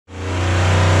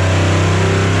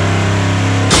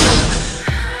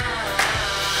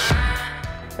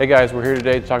Hey guys, we're here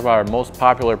today to talk about our most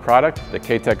popular product, the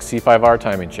Katech C5-R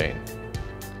timing chain.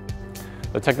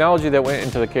 The technology that went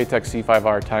into the Katech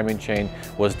C5-R timing chain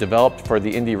was developed for the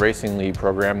Indy Racing League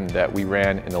program that we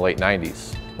ran in the late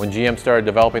 90s. When GM started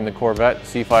developing the Corvette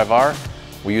C5-R,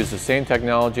 we used the same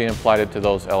technology and applied it to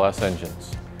those LS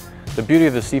engines. The beauty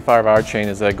of the C5-R chain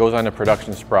is that it goes onto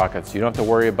production sprockets. You don't have to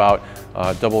worry about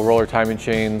double roller timing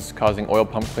chains causing oil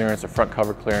pump clearance or front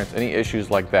cover clearance, any issues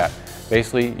like that.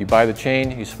 Basically, you buy the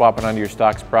chain, you swap it onto your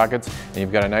stock sprockets, and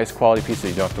you've got a nice quality piece that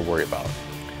you don't have to worry about.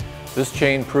 This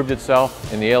chain proved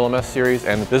itself in the ALMS series,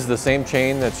 and this is the same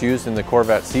chain that's used in the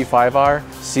Corvette C5-R,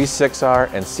 C6.R,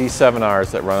 and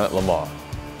C7.Rs that run at Le Mans.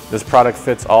 This product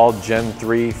fits all Gen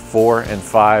 3, 4, and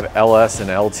 5 LS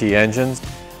and LT engines.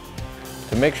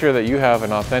 To make sure that you have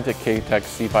an authentic Katech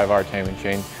C5-R timing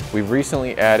chain, we've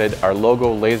recently added our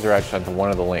logo laser etched onto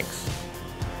one of the links.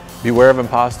 Beware of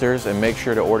imposters and make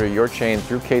sure to order your chain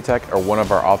through Katech or one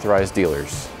of our authorized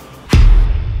dealers.